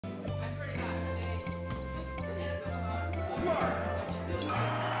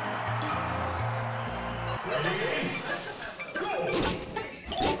We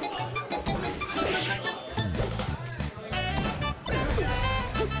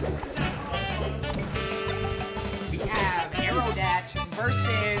have Aerodat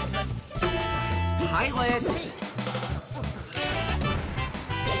versus Pilot.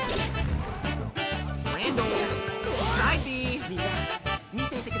 Randall. Side B.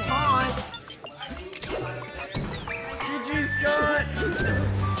 Taunt. GG, Scott.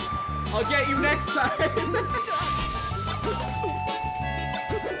 I'll get you next time.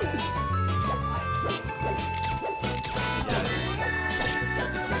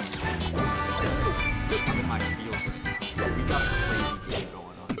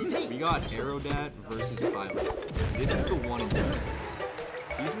 We got Aerodat versus Pilot. This is the one in two.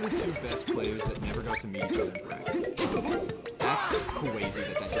 These are the two best players that never got to meet each other in practice. That's crazy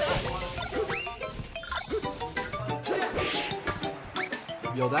that just happened.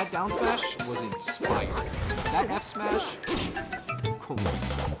 Yo, that down smash was inspired. That F smash, crazy.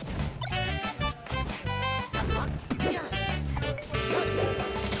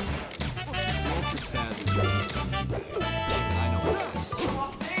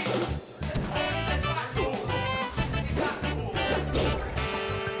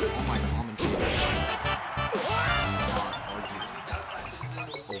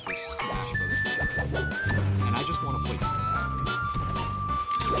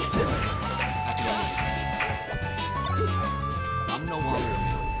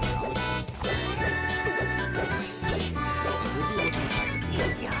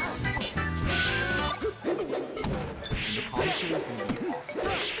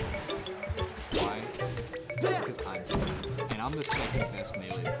 I'm the second best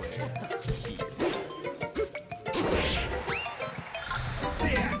melee player.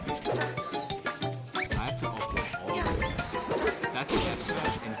 I have to upload all of this. That's an F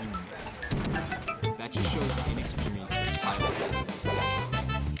smash and he missed. That just shows the inexperience that Pilot has in this matchup.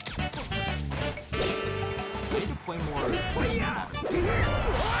 I need to play more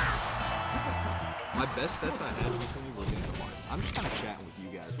My best sets I had recently were against someone. I'm just kind of chatting with you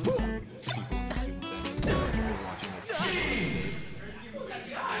guys. With people in the student center who are watching this.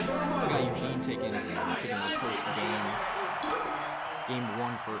 I got Eugene taking my first game. Game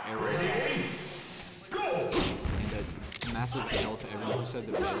 1 for Aerodat. And a massive L to everyone who said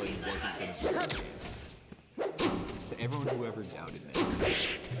the melee wasn't going to be a game. To everyone who ever doubted me.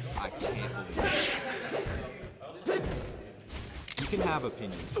 I can't believe it. You can have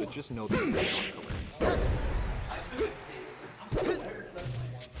opinions, but just know that they're not correct.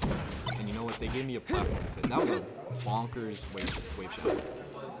 And you know what? They gave me a platform and said, that was a bonkers wave shot.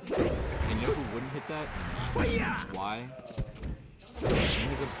 And you know who wouldn't hit that? Why?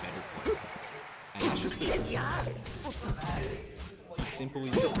 Eugene is a better player. And that's just the truth. He simply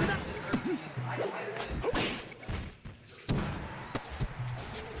just is.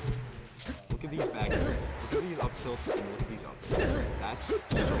 Look at these back tilts. Look at these up tilts and look at these up tilts. That's so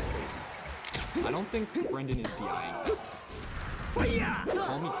crazy. I don't think Brendan is DIing that.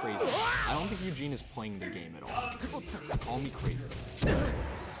 Call me crazy. I don't think Eugene is playing the game at all. Call me crazy.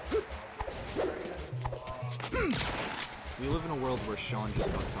 We live in a world where Sean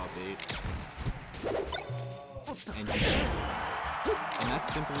just got top 8. And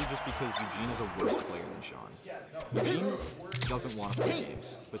that's simply just because Eugene is a worse player than Sean. Eugene doesn't want to play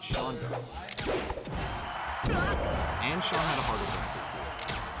games, but Sean does. And Sean had a harder record too.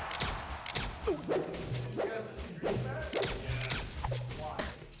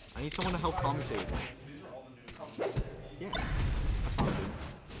 I need someone to help commentate with me. Yeah, that's what I'm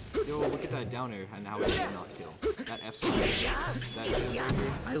doing. Yo, look at that down air and how it did not kill. That F smash, that shield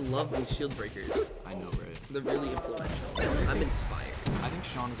breaker. I love these shield breakers. I know, right? They're really influential. I'm inspired. I think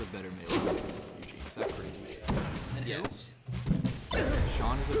Sean is a better melee player than Eugene. Is that crazy? And yes.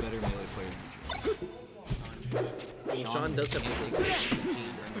 Sean is a better melee player than Eugene. Sean does have things that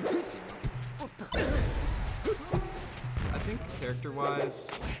Eugene doesn't have to see. I think character-wise,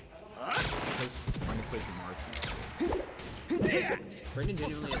 because Brendan plays Marky. Brendan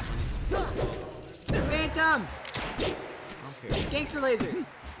genuinely has funny songs. Phantom! I don't care. Gangster laser!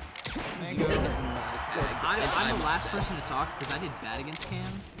 Mango. I'm the last person to talk because I did bad against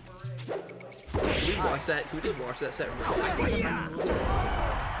Cam. Can we watch that? Can we just watch that set right now?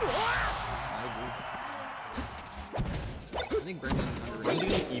 I think Brendan is underrated.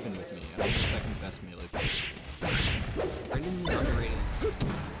 Brendan is even with me. I'm the second best melee player. Brendan is underrated.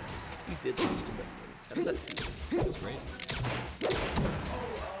 You did lose to Brendan. How does that feel? That's great.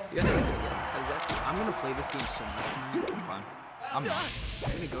 You gotta think about that. How does that feel? I'm gonna play this game so much tonight. I'm fine. I'm not.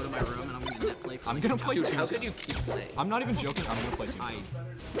 I'm gonna go to my room and I'm gonna net play I'm gonna play Dude, two. how could you keep playing? I'm not even joking. I'm gonna play two.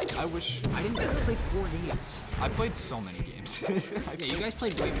 I wish I played 4 games. I played so many games. Yeah, you guys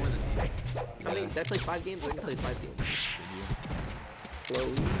played way more than me. I mean, I played 5 games. I only played 5 games. Did you?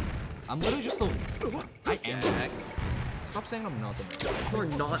 Slowly. I'm literally just the. I am. Jack. Stop saying I'm not the man. You are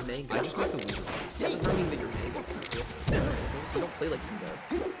not Mango. I just make the loser ones. That does not mean that you're Mango. You don't play like Mango.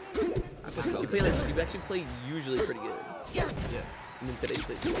 You play like you actually play usually pretty good. Yeah. Yeah. And then today you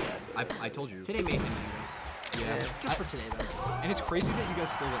played pretty bad. I told you. Today made him angry. Yeah. Just for today, though. And it's crazy that you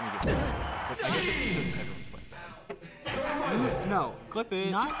guys still let me get second. But I guess it's because everyone's playing bad. No. Clip it.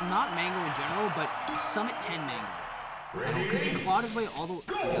 Not Mango in general, but Summit 10 Mango. Because he clawed his way all the way.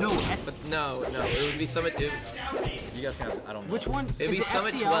 No, No, it would be Summit. You guys can have. I don't know. Which one? It'd be is it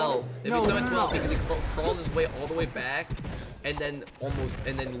Summit SCL? 12. It'd be Summit 12 No. because he crawled his way all the way back, and then got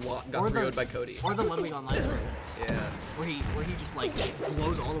 3-0'd by Cody. Or the Ludwig Online tournament, Yeah. where he just like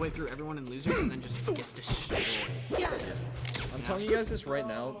blows all the way through everyone in losers and then just gets destroyed. Yeah. I'm telling you guys this right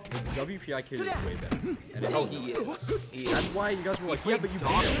now. The WPI kid is way better. And it's Oh, he is. That's why you guys were like, yeah, but you beat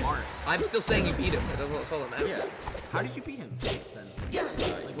dog him. smart. I'm still saying you beat him. That's all that matters. Yeah. How did you beat him then?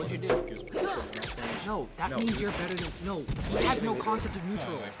 Like, what'd you do? No, that means you're better than. No, he has no concept of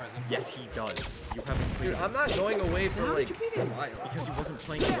neutral. Yes, he does. You haven't played Dude, him. I'm not going away for How like did you beat him? a while. Because he wasn't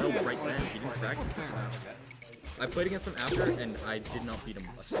playing well right then. He didn't practice. I played against him after, and I did not beat him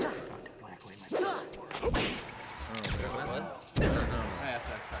a single time. What? I don't know. I asked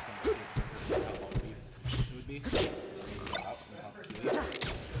that cracking how long it would be.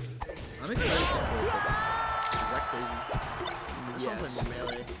 I'm excited to play football. Is that crazy? Yes.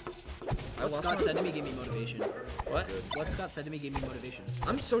 Melee. I What lost Scott my- said to me gave me motivation. What? What Scott said to me gave me motivation.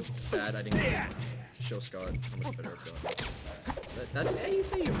 I'm so sad I didn't show Scott how much better I've gotten. That's Yeah, you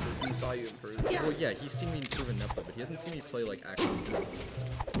say you improved. He saw you improve. well, yeah. He's seen me improve in Netflix, but he hasn't seen me play like actually.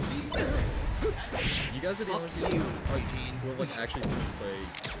 You guys are the Fuck only you, people Eugene. who have like actually seen me play.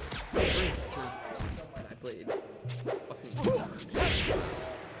 True. And I played. Fucking.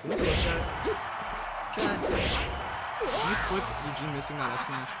 Can we clip that? Can you clip Eugene missing that F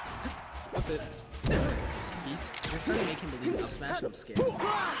smash? Clip it. You're trying to make him believe in up smash, and I'm scared.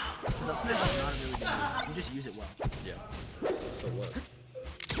 Because up smash is not a really good move. You just use it well. Yeah. So what?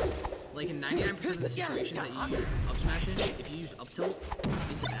 Like in 99% of the situations that you use up smash in, if you used up tilt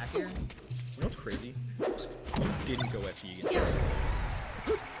into back air, You know what's crazy? You didn't go FD against me.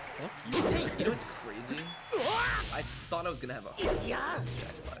 Fuck you. You know what's crazy? I thought I was gonna have a.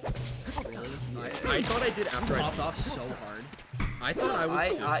 I thought I did after I. popped off so hard. I thought I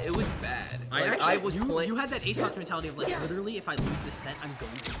was. too. It was bad. I Like, actually- I was playing. You had that Ace Fox mentality of like, literally, if I lose this set, I'm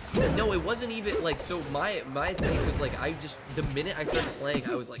going to die. No, it wasn't even like. So my thing was like, the minute I started playing,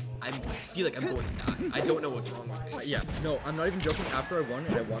 I was like, I feel like I'm going to die. I don't know what's wrong with me. Yeah, no, I'm not even joking. After I won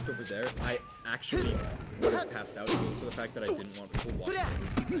and I walked over there, I actually would have passed out for the fact that I didn't want people watching me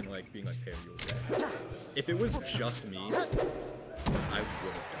and like being like, "Hey, are you okay?" If it was just me, I would have I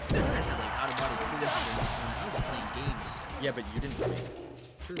just had like out of body experience. I was playing games. Yeah, but you didn't play.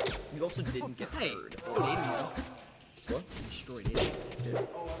 True. You also didn't get Hey, third. Aiden won. What? Destroyed it. Did? I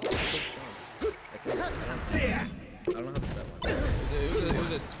think I don't know how to set one. It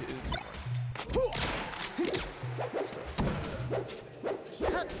was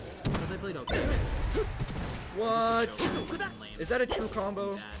Because I played okay. What? Lame. Is that a true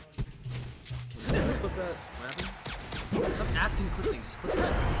combo? Bad. Can you clip that? What happened? Stop asking quick things. Just click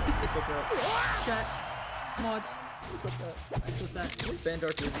that. Clip that. Chat. Mods. Clip that. Click that. Ban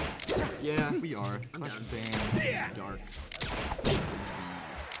Dark Izzy. Yeah, we are. I'm Let's down. ban Dark.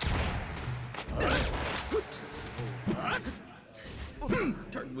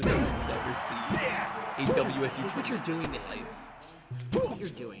 Tartan would never see a WSU. Look what you're doing to life. Look what you're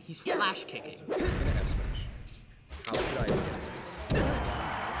doing. He's flash kicking. He's gonna F smash. How could I have guessed?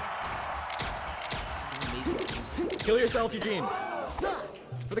 Amazing game sense. Kill yourself, Eugene.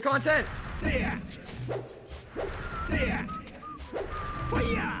 For the content. They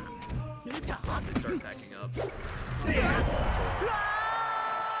start packing up.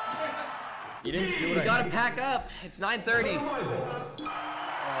 You didn't do what We I gotta pack up. It's 9:30.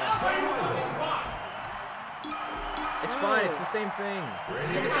 It's fine, it's the same thing.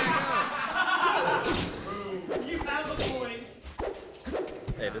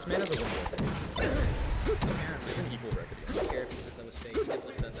 Hey, this man has a win record. It's an equal record. I don't care if he says that was fake. He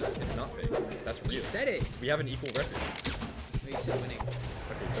definitely said that. It's not fake. That's He real. said it. We have an equal record. He said winning.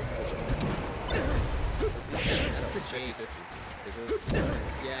 Okay, That's the J. 50. Is it?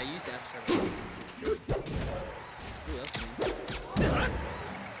 Yeah, I used that for Ooh, that's me.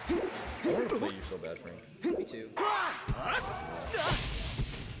 I want to play you so bad, Frank. Me too.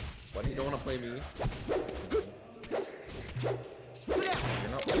 Why Buddy, you don't want to play me? You're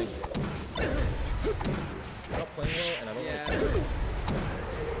not playing well. You're not playing well, and I don't Yeah. know.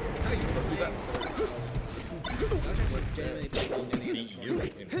 How you You got I was actually genuinely playing well doing Beat you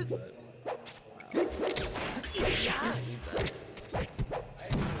in one set.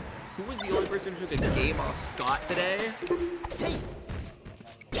 Who was the only person who took a game off Scott today?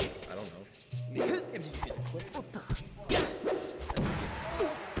 I don't know. Yeah, did you hit the clip?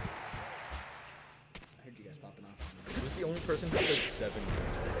 I heard you guys popping off. Who's the only person who played 7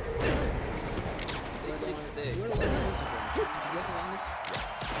 games today? They played 6. You were the longest one. Did you get the longest?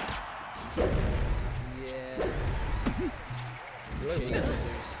 Yeah. Who did I Shitty lose?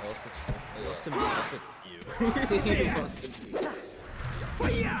 losers. I lost to me. Lost to me. You. He lost to me.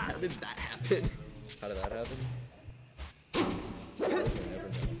 How did that happen? How did that happen? I never know.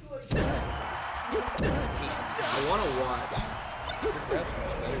 I want to watch. Your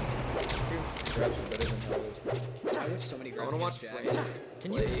grabs are better than how those. I wish so many I grabs want to watch against Frank. Jack.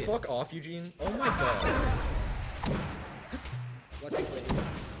 Can you play. fuck off, Eugene? Oh my god. Watch me play.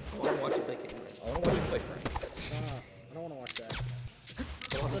 I want to watch you play Caitlyn. I wanna watch you play Frank. I don't want to watch that.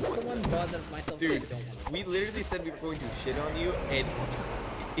 I wanna That's the watch one that. bud that myself Dude, I don't want to. we literally said we were going to shit on you, and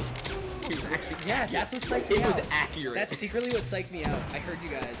it was actually Yeah, accurate. that's what psyched me It was out. accurate. That's secretly what psyched me out. I heard you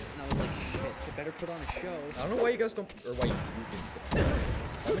guys, and I was like, shit, I better put on a show. I don't know why you guys don't, or why you didn't.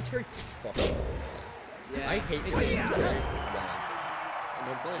 Commentary fucking. Yeah. I hate it's commentary. a- Wow.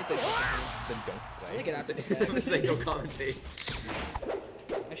 No play. It's a Then don't I play. think it after the It's fact. like no commentate.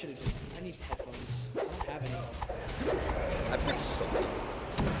 I should have just. I need headphones. I don't have any. I've had so many.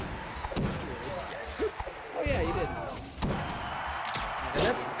 Yes. Oh yeah, you did.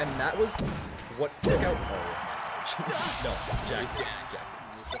 And that was what took out all of my No, Jack.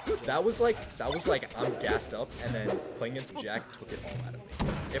 That was like I'm gassed up, and then playing against Jack took it all out of me.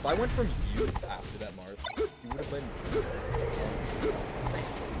 If I went from you after that Marth, you would have been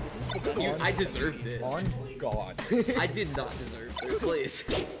This is the best. Dude, I deserved it. on God. I did not deserve third place.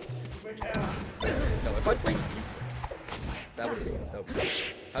 No, if I played you, that would be.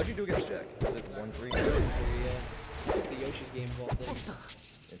 How'd you do against Jack? Was it 1-3? I took the Yoshi's game of all things.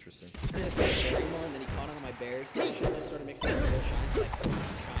 Interesting. I just started bearing more, and then he caught on my bears. I should have just sort of mixed it with full shine, but I couldn't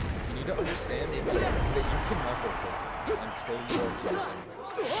shine. You need to understand that you cannot go crazy until you are in a neutral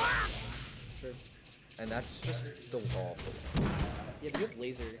state. Sure. And that's just the law. Yeah, but you have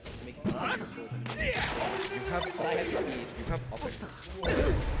laser to make it useful. You have But I have speed. You have up.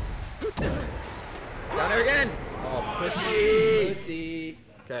 Down there again! Oh, pussy! Pussy.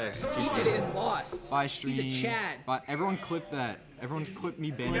 Okay, He did it and lost. Bye, stream. He's a Chad. Bye. Everyone clip that. Everyone clip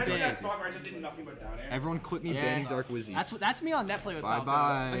me banning Yeah, Dark that Wizzy. spot where I just did nothing but down air. Everyone clip me Yeah. banning Dark Wizzy. That's me on net play with Bye Falco.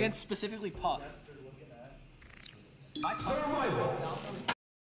 bye. Against specifically Puff. My Puff.